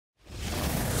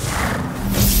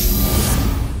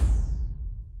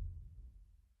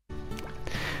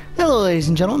Hello ladies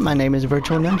and gentlemen, my name is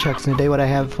Virtual Nunchucks, and today what I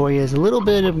have for you is a little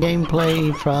bit of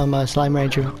gameplay from Slime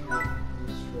Rancher.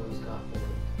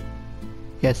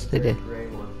 Yes, they did.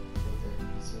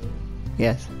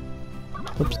 Yes.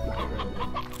 Oops.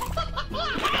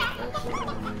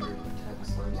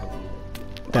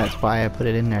 That's why I put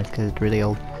it in there, because it's really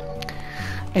old.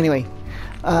 Anyway,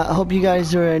 I hope you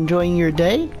guys are enjoying your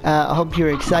day. I hope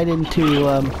you're excited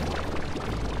to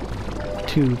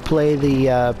play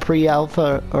the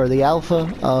pre-alpha or the alpha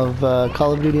of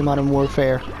Call of Duty Modern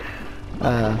Warfare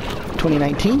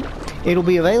 2019. It'll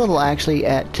be available actually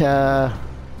at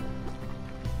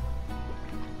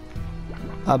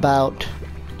about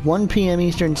 1 p.m.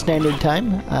 Eastern Standard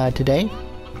Time today.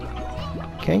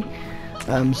 Okay,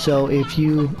 so if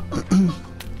you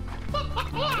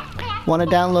want to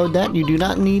download that, you do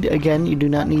not need, again, you do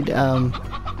not need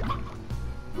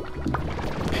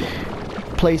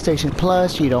PlayStation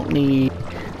Plus. You don't need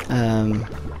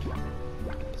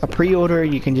a pre-order.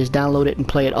 You can just download it and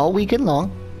play it all weekend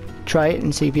long. Try it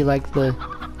and see if you like the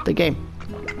game.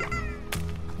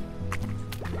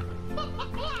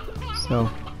 So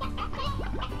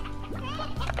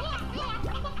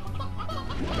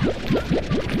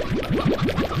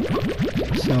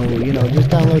you know,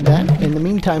 just download that. In the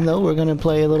meantime though, we're gonna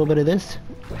play a little bit of this.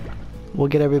 We'll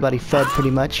get everybody fed pretty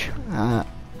much,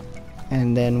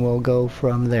 and then we'll go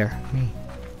from there.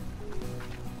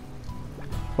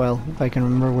 Well, if I can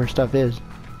remember where stuff is.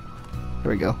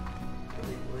 There we go.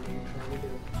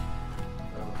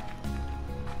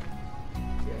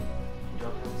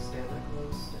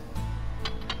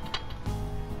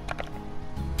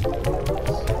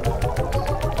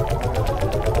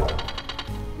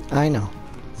 I know.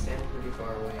 Stand pretty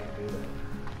far away and do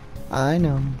that. I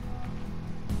know.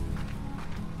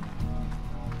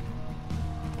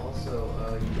 Also,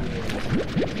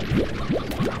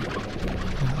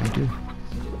 I do.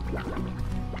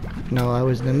 No, I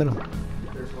was in the middle.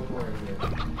 There's one more in here.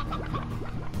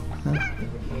 Huh? In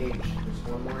the cage. There's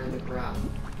one more in the crowd.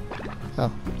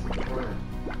 Oh. It's in the corner.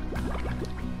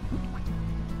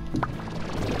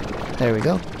 There we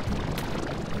go.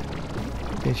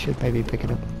 They should maybe pick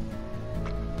it up.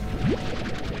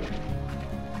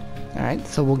 Alright,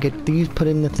 so we'll get these put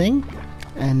in the thing,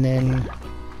 and then...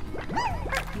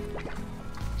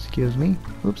 Excuse me.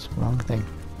 Oops, wrong thing.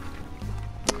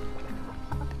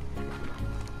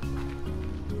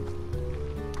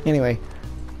 Anyway,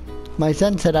 my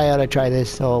son said I ought to try this,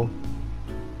 so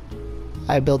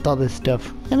I built all this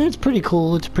stuff. And it's pretty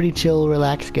cool. It's pretty chill,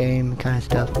 relaxed game kind of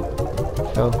stuff.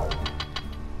 So,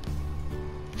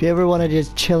 if you ever want to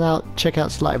just chill out, check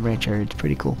out Slime Rancher. It's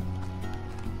pretty cool.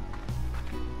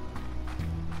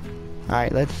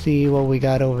 Alright, let's see what we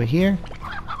got over here.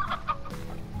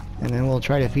 And then we'll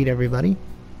try to feed everybody.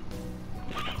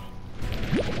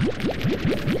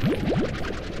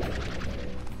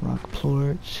 Rock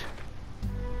plorts.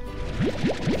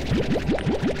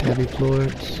 Tabby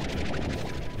plorts.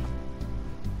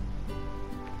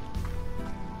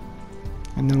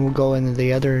 And then we'll go into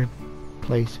the other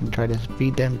place and try to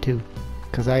feed them too.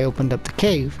 Because I opened up the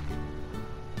cave.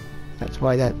 That's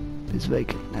why that is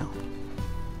vacant now.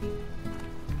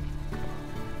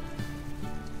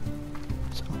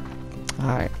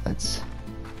 Alright, let's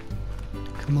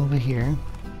come over here.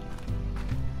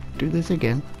 Do this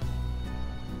again.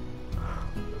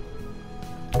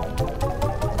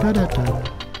 Da da da.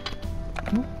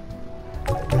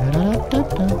 Da da da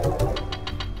da.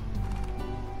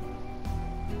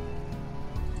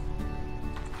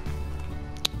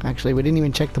 Actually, we didn't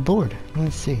even check the board.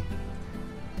 Let's see.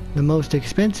 The most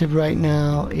expensive right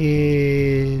now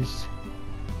is...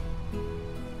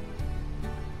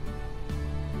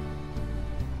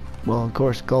 well, of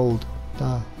course, gold.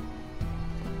 Oh,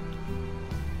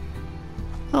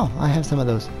 I have some of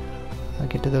those. I'll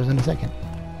get to those in a second. It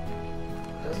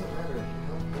doesn't matter if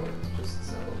you have points, just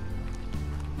sell them.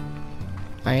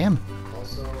 I am.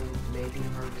 Also, maybe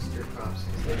harvest your crops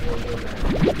because they will go back.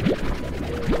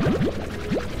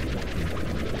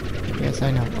 Yes,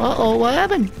 I know. Uh-oh, what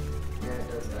happened? Yeah, it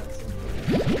does that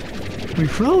sometimes. We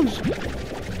froze.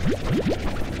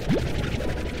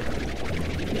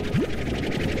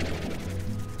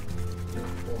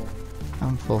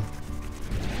 I'm full.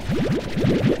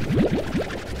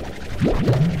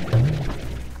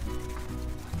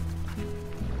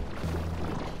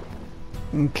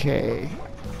 Okay.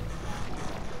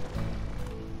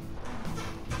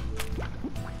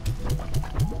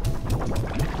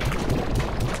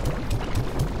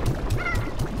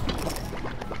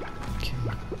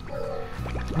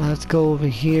 Let's go over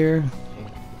here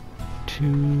to...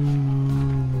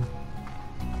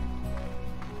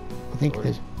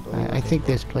 I think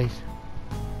this place.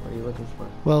 What are you looking for?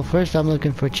 Well, first I'm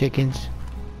looking for chickens.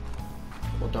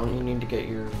 Well, don't you need to get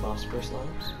your phosphorus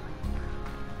lamps?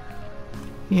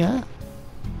 Yeah,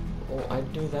 Well,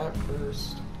 I'd do that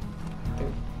first.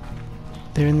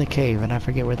 they're in the cave, and I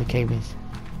forget where the cave is.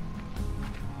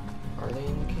 Are they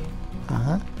in the cave?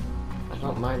 Uh-huh. I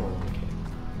thought mine were in the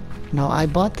cave. No, I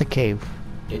bought the cave.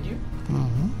 Did you?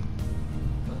 Mm-hmm.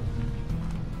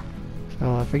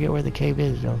 So I forget where the cave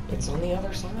is, though. It's on the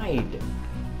other side.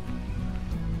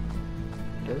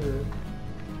 Duh.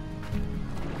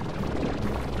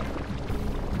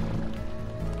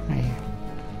 Right here.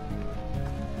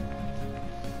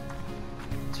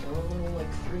 It's only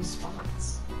like 3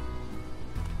 spots.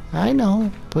 I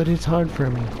know, but it's hard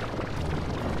for me.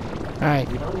 Alright,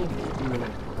 We don't need to keep them in a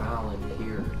corral in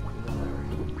here. You know that,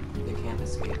 right? They can't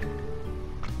escape.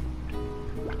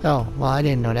 oh, well, I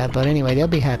didn't know that, but anyway, they'll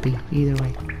be happy either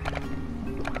way.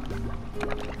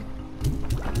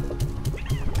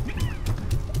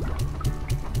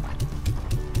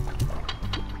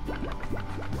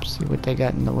 See what they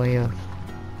got in the way of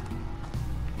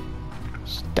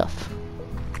stuff.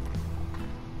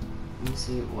 Let me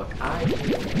see what I do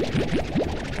is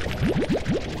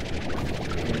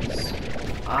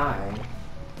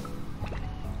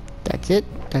That's it?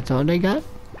 That's all they got?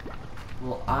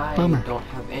 I Bummer. don't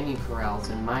have any corrals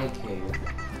in my cave.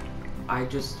 I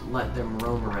just let them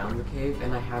roam around the cave,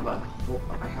 and I have a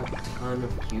ton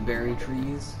of cuberry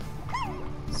trees,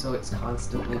 so it's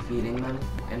constantly feeding them,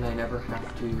 and I never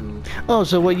have to. Oh,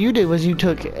 so what you did was you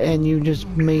took and you just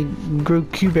grew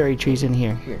cuberry trees in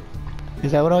here. Here.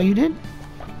 Is that what all you did?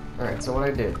 Alright, so what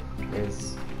I did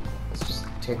is, let's just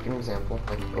take an example,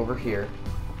 like over here,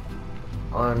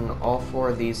 on all 4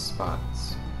 of these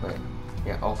spots, wait,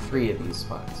 yeah, all 3 of these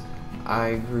spots,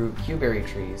 I grew cuberry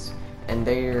trees, and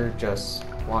they're just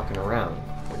walking around.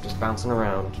 They're just bouncing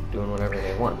around, doing whatever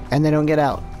they want. And they don't get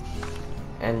out.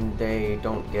 And they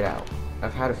don't get out.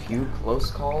 I've had a few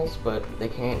close calls, but they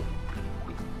can't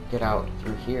get out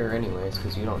through here anyways,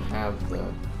 because you don't have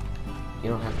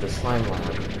the slime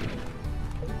lab.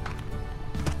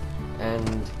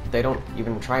 And they don't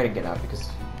even try to get out, because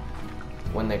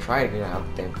when they try to get out,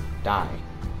 they die.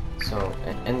 So,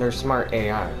 and they're smart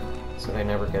AI, so they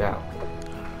never get out.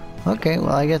 Okay,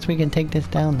 well, I guess we can take this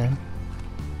down then.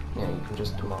 Yeah, you can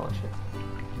just demolish it.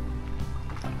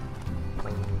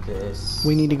 And this...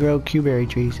 We need to grow cuberry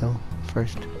trees, though,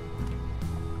 first.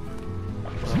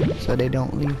 So they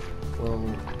don't leave. We'll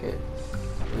get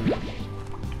 3.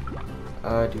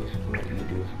 Do you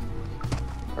do?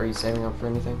 Are you saving up for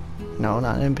anything? No,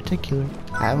 not in particular.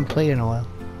 I haven't played in a while.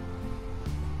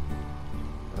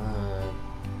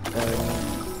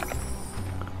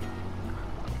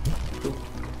 Oop.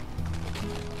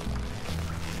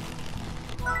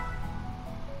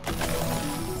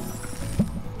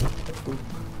 Oop.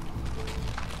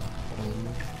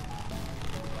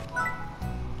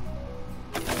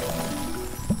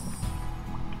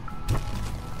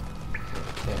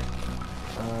 Okay.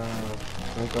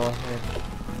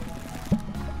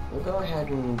 We'll go ahead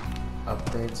and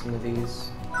upgrade some of these.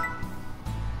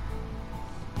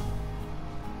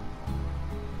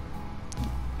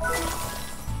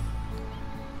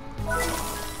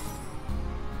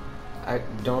 I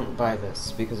don't buy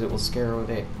this because it will scare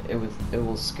away. It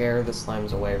will scare the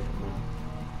slimes away from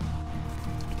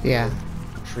Yeah,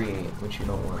 the tree, which you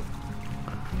don't want.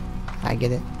 I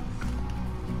get it.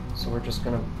 So we're just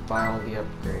gonna buy all the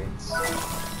upgrades.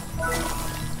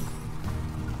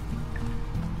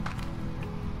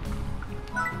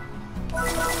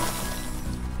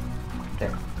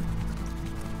 There.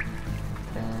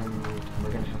 And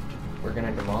we're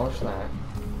gonna demolish that.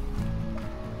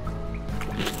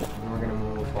 And we're gonna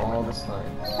move all the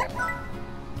slimes.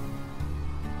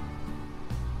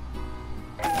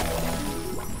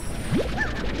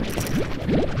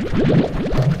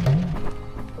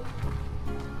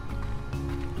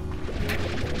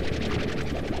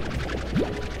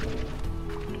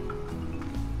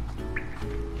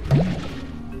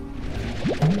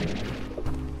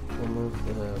 We'll move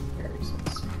the berries.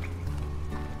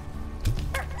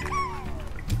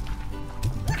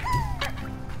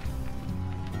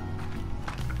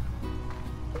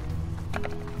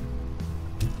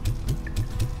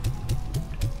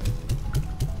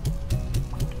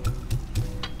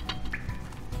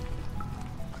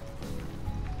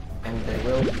 And they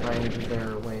will find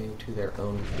their way to their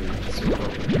own food, so you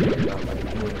don't worry about like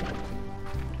moving.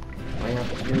 All you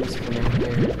have to do is come in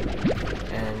here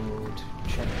and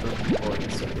check the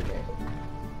reports every day.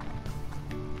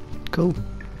 Cool.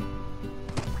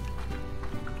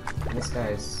 And this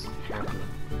guy's happy.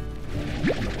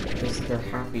 Because they're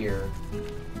happier.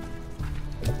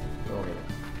 Oh, wait.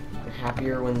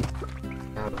 happier when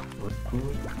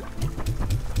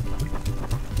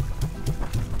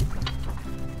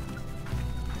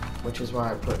which is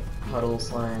why I put puddle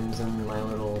slimes in my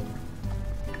little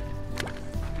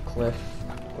cliff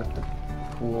with the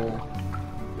pool,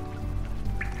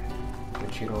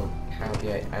 which you don't have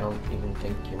yet. I don't even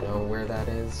think you know where that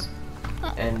is.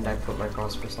 And I put my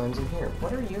phosphor slimes in here.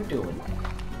 What are you doing?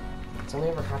 It's only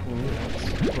ever happened to me once.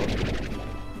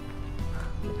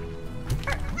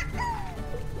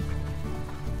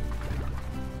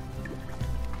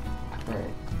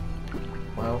 Alright.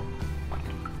 Well,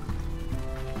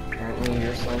 apparently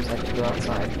your slimes like to go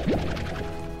outside.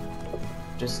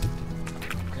 Just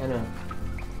kind of...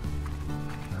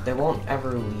 They won't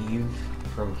ever leave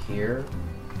from here,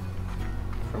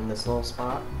 from this little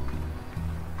spot.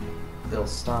 They'll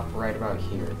stop right about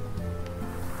here.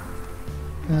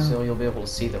 So you'll be able to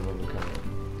see them when you come in.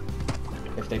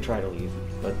 If they try to leave.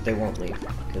 But they won't leave,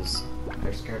 because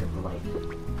they're scared of the light.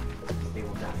 They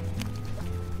will die.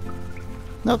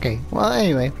 Okay, well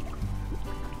anyway.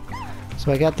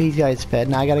 So I got these guys fed,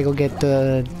 now I gotta go get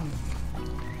the...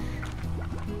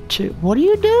 What are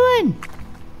you doing?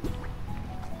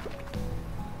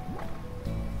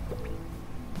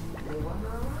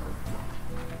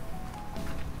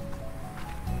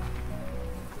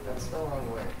 That's the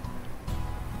wrong way.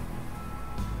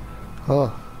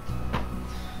 Oh.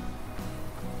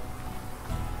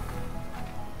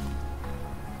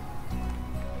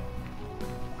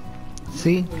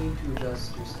 See? You need to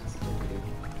adjust your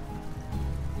sensitivity.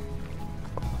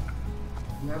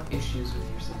 You have issues with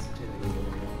your sensitivity.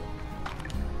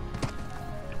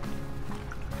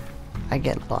 I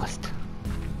get lost.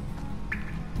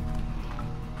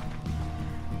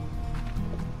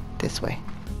 This way.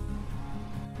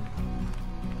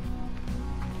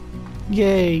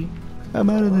 Yay! I'm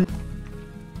out of it.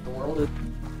 The world is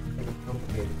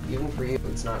complicated. Even for you,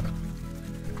 it's not.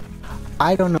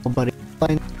 I don't know, but all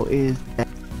I know is that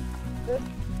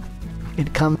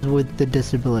it comes with the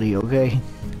disability, okay?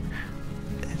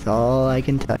 That's all I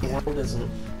can tell The you. world isn't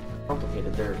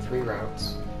complicated. There are 3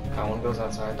 routes. That one goes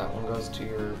outside, that one goes to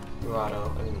your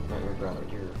grotto, I mean, not your grotto,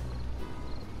 your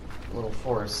little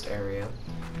forest area,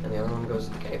 and the other one goes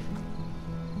to the cave.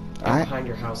 And behind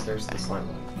your house, there's the slime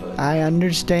life, but... I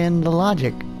understand the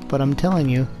logic, but I'm telling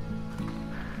you,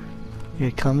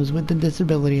 it comes with the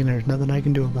disability and there's nothing I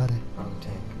can do about it. Oh,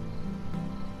 dang.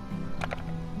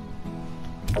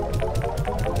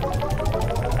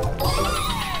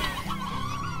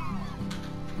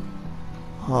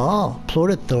 Oh,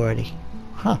 Port Authority.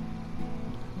 Huh.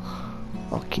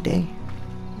 Okie day.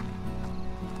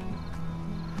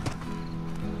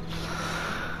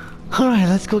 Alright,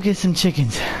 let's go get some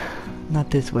chickens.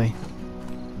 Not this way.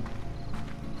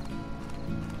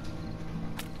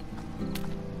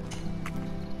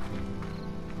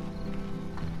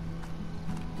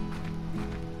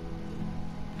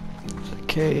 It's a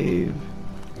cave.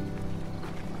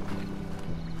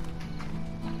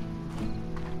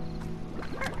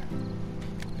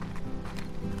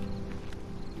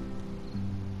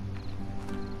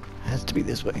 Has to be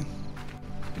this way.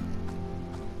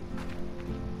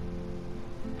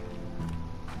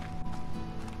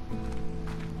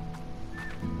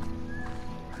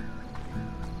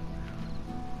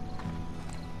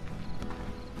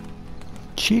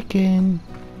 Chicken.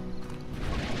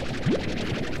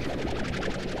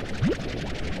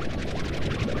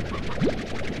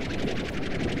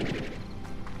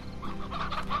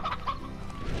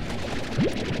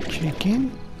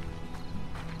 Chicken.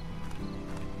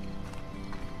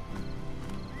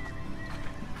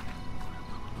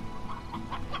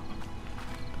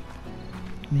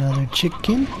 Another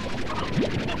chicken.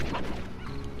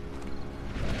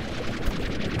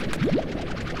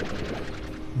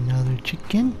 Another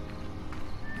chicken.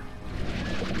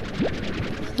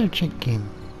 Another chicken.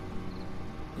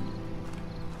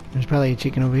 There's probably a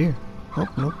chicken over here. Oh,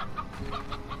 nope.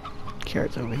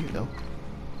 Carrot's over here, though.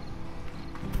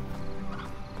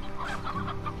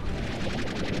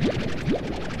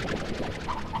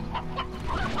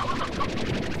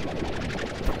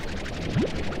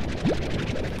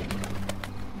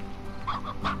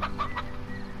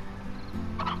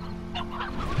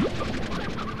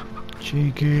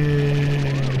 Chicken.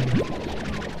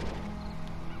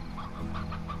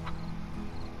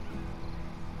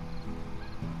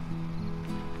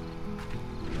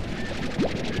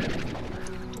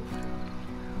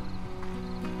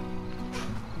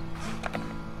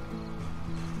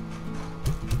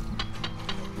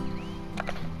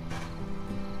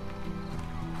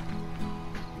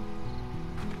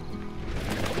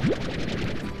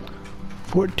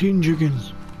 $14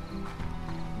 chickens.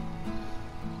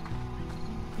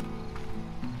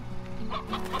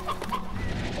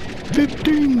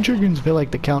 16 chickens. I feel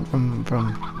like the count from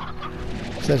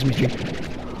Sesame Street.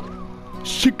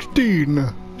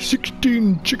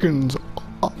 16 chickens.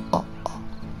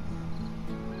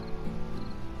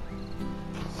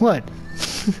 What?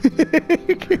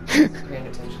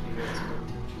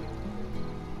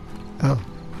 Oh.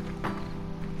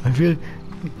 I feel...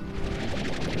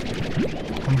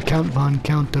 I'm Count Von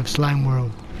Count of Slime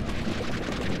World.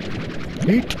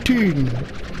 18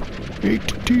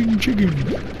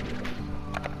 chickens.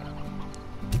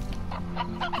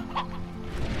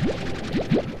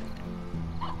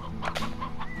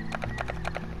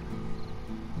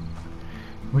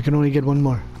 We can only get one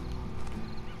more.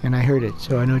 And I heard it,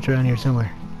 so I know it's around here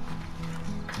somewhere.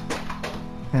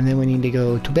 And then we need to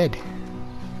go to bed.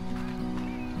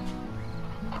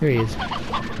 There he is.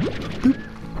 Boop.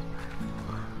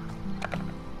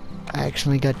 I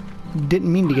actually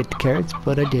didn't mean to get the carrots,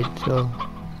 but I did, so...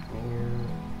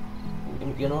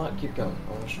 You know what? Keep going.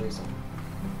 I want to show you something.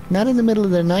 Not in the middle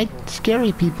of the night.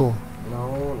 Scary people.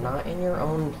 No, not in your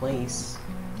own place.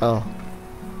 Oh.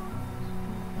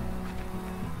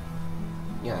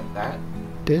 Yeah,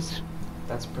 This?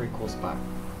 that's a pretty cool spot.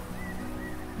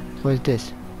 What is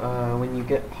this? When you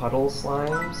get puddle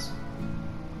slimes...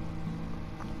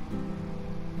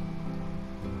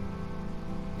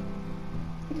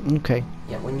 Okay.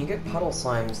 Yeah, when you get puddle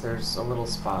slimes, there's a little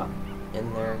spot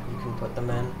in there you can put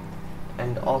them in.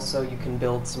 And also you can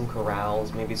build some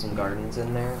corrals, maybe some gardens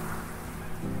in there.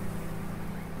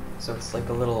 So it's like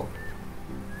a little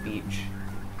beach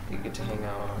you get to hang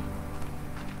out on.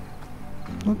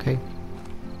 Okay.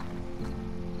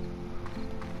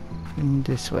 And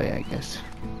this way, I guess.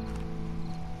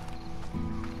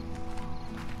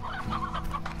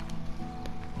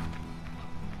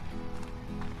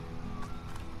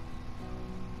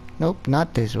 Nope,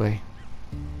 not this way.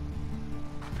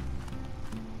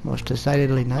 Most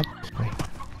decidedly not this way.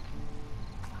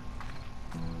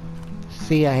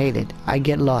 See, I hate it. I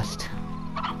get lost.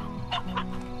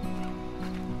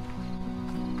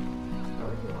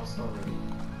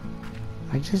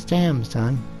 I just am,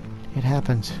 son. It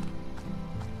happens.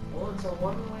 Well, it's a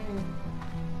one-way...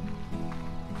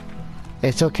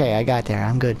 It's okay, I got there.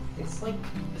 I'm good. It's like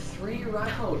 3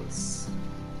 routes.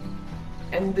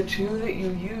 And the 2 that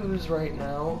you use right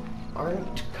now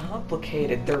aren't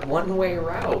complicated. They're one-way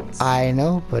routes. I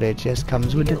know, but it just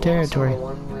comes with the territory. On the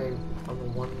one-way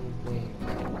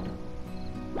route.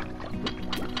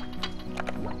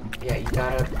 Yeah, you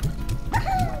gotta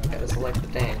select the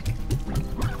tank.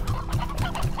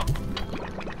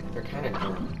 They're kind of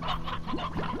dumb.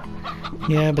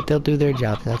 Yeah, but they'll do their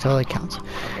job. That's all that counts.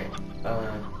 Okay.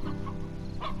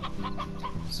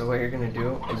 So what you're gonna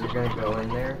do is you're gonna go in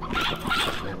there and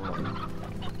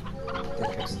they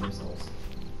fix themselves.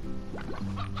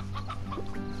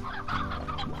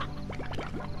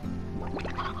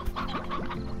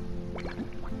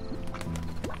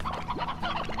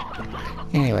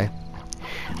 Anyway,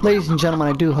 ladies and gentlemen,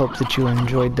 I do hope that you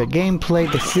enjoyed the gameplay.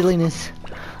 The silliness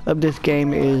of this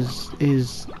game is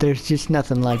there's just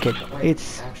nothing like it. Wait,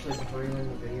 It's actually, before you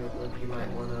end the video, you might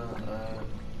wanna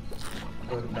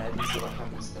go to bed and see what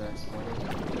happens the next morning,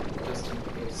 just in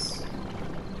case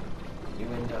you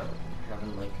end up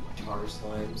having like tar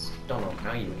slimes. Don't know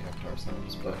how you would have tar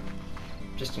slimes, but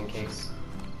just in case.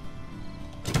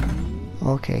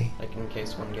 okay. Like in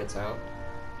case one gets out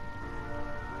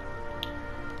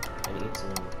and eats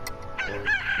them, or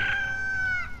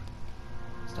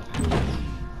stuff happens.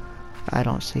 I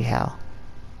don't see how.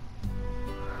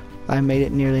 I made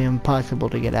it nearly impossible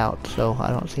to get out, so I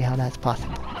don't see how that's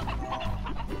possible.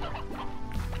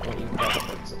 Well, you can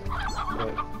fix it.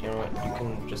 But you know what? You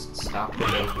can just stop the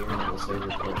day here and we'll save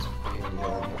your clothes for you and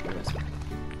you'll have your mess.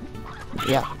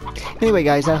 Yeah. Anyway,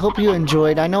 guys, I hope you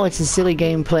enjoyed. I know it's a silly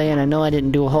gameplay, and I know I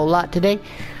didn't do a whole lot today,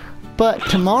 but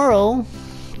tomorrow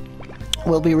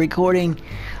we'll be recording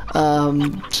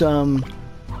some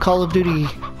Call of Duty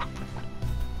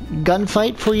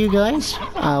gunfight for you guys.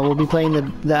 We'll be playing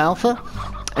the alpha,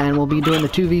 and we'll be doing the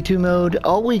 2v2 mode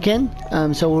all weekend.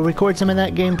 So we'll record some of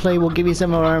that gameplay. We'll give you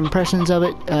some of our impressions of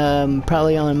it,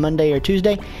 probably on Monday or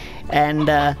Tuesday, and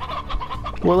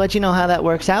we'll let you know how that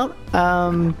works out.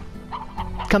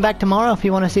 Come back tomorrow if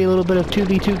you want to see a little bit of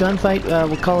 2v2 gunfight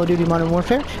with Call of Duty Modern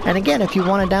Warfare. And again, if you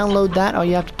want to download that, all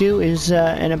you have to do is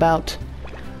in about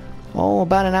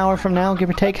an hour from now, give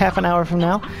or take half an hour from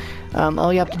now,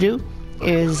 all you have to do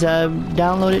is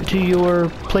download it to your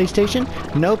PlayStation.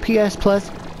 No PS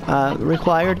Plus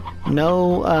required,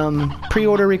 no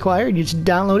pre-order required. You just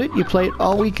download it, you play it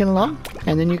all weekend long,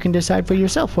 and then you can decide for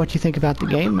yourself what you think about the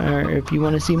game, or if you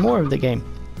want to see more of the game.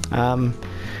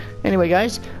 Anyway,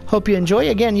 guys, hope you enjoy.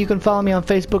 Again, you can follow me on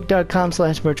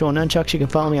Facebook.com/virtualnunchucks. You can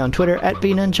follow me on Twitter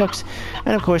 @bnunchucks,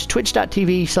 and of course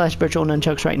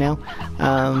Twitch.tv/virtualnunchucks right now.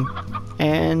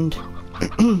 And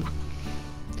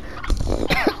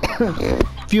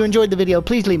if you enjoyed the video,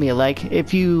 please leave me a like.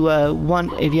 If you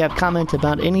if you have comments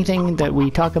about anything that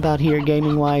we talk about here,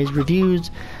 gaming-wise,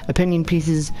 reviews, opinion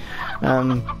pieces,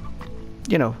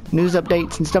 you know, news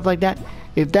updates and stuff like that.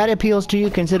 If that appeals to you,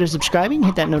 consider subscribing.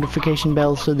 Hit that notification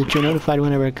bell so that you're notified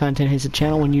whenever content hits the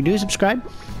channel when you do subscribe.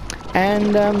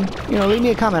 And, you know, leave me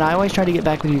a comment. I always try to get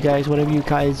back with you guys, whatever you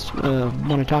guys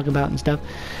want to talk about and stuff.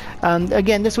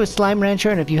 Again, this was Slime Rancher,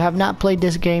 and if you have not played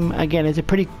this game, again, it's a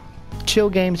pretty chill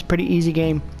game. It's a pretty easy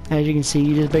game. As you can see,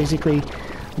 you just basically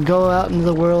go out into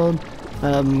the world,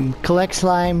 collect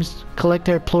slimes, collect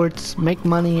their plorts, make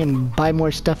money, and buy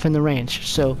more stuff in the ranch.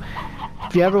 So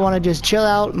if you ever want to just chill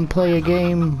out and play a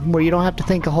game where you don't have to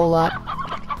think a whole lot,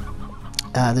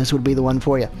 this would be the one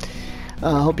for you.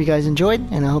 I hope you guys enjoyed,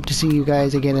 and I hope to see you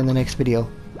guys again in the next video.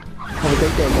 Have a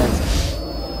great day, guys.